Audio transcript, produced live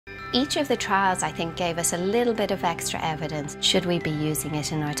Each of the trials, I think, gave us a little bit of extra evidence. Should we be using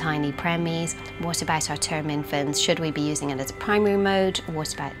it in our tiny preemies? What about our term infants? Should we be using it as a primary mode?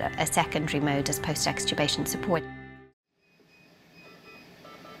 What about a secondary mode as post-extubation support?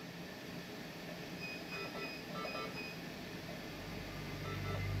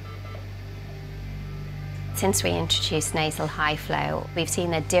 Since we introduced nasal high flow, we've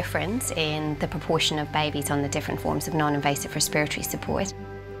seen a difference in the proportion of babies on the different forms of non-invasive respiratory support.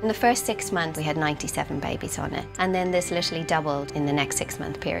 In the first 6 months, we had 97 babies on it, and then this literally doubled in the next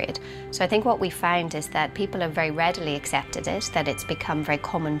 6-month period. So I think what we found is that people have very readily accepted it, that it's become very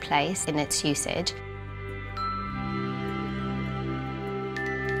commonplace in its usage.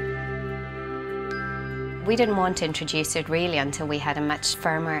 We didn't want to introduce it really until we had a much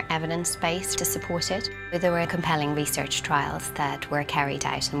firmer evidence base to support it. There were compelling research trials that were carried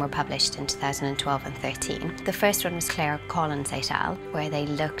out and were published in 2012 and 13. The first one was Claire Collins et al., where they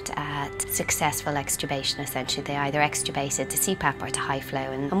looked at successful extubation. Essentially, they either extubated to CPAP or to high flow.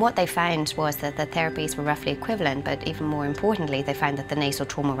 And what they found was that the therapies were roughly equivalent, but even more importantly, they found that the nasal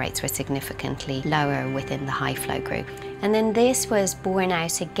trauma rates were significantly lower within the high flow group. And then this was borne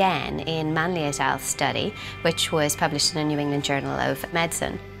out again in Manley et al.'s study, which was published in the New England Journal of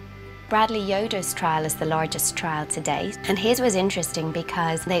Medicine. Brady Yoders' trial is the largest trial to date, and his was interesting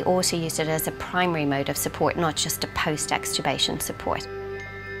because they also used it as a primary mode of support, not just a post-extubation support.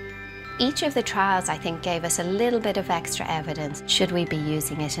 Each of the trials, I think, gave us a little bit of extra evidence. Should we be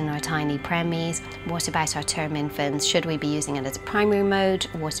using it in our tiny preemies? What about our term infants? Should we be using it as a primary mode?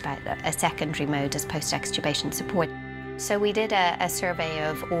 What about a secondary mode as post-extubation support? So we did a survey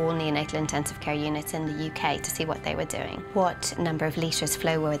of all neonatal intensive care units in the UK to see what they were doing. What number of litres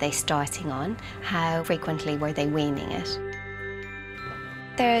flow were they starting on? How frequently were they weaning it?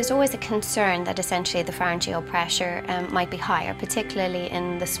 There's always a concern that essentially the pharyngeal pressure might be higher, particularly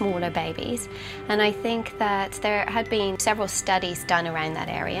in the smaller babies. And I think that there had been several studies done around that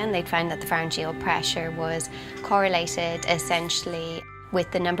area, and they'd found that the pharyngeal pressure was correlated essentially with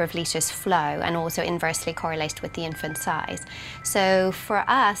the number of litres flow and also inversely correlated with the infant size. So for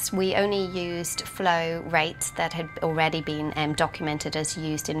us, we only used flow rates that had already been documented as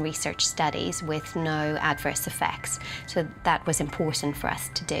used in research studies with no adverse effects. So that was important for us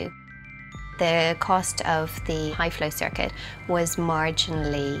to do. The cost of the high flow circuit was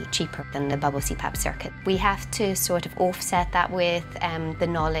marginally cheaper than the bubble CPAP circuit. We have to sort of offset that with the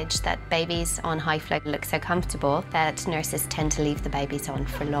knowledge that babies on high flow look so comfortable that nurses tend to leave the babies on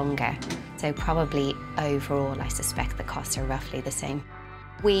for longer. So probably overall, I suspect the costs are roughly the same.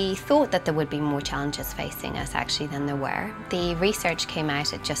 We thought that there would be more challenges facing us actually than there were. The research came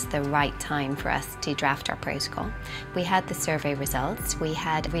out at just the right time for us to draft our protocol. We had the survey results, we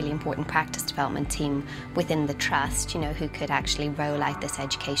had a really important practice development team within the trust, who could actually roll out this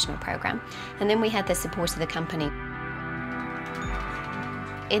educational program. And then we had the support of the company.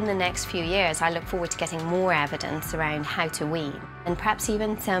 In the next few years, I look forward to getting more evidence around how to wean, and perhaps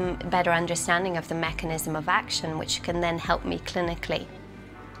even some better understanding of the mechanism of action, which can then help me clinically.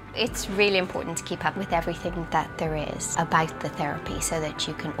 It's really important to keep up with everything that there is about the therapy so that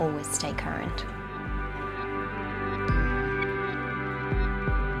you can always stay current.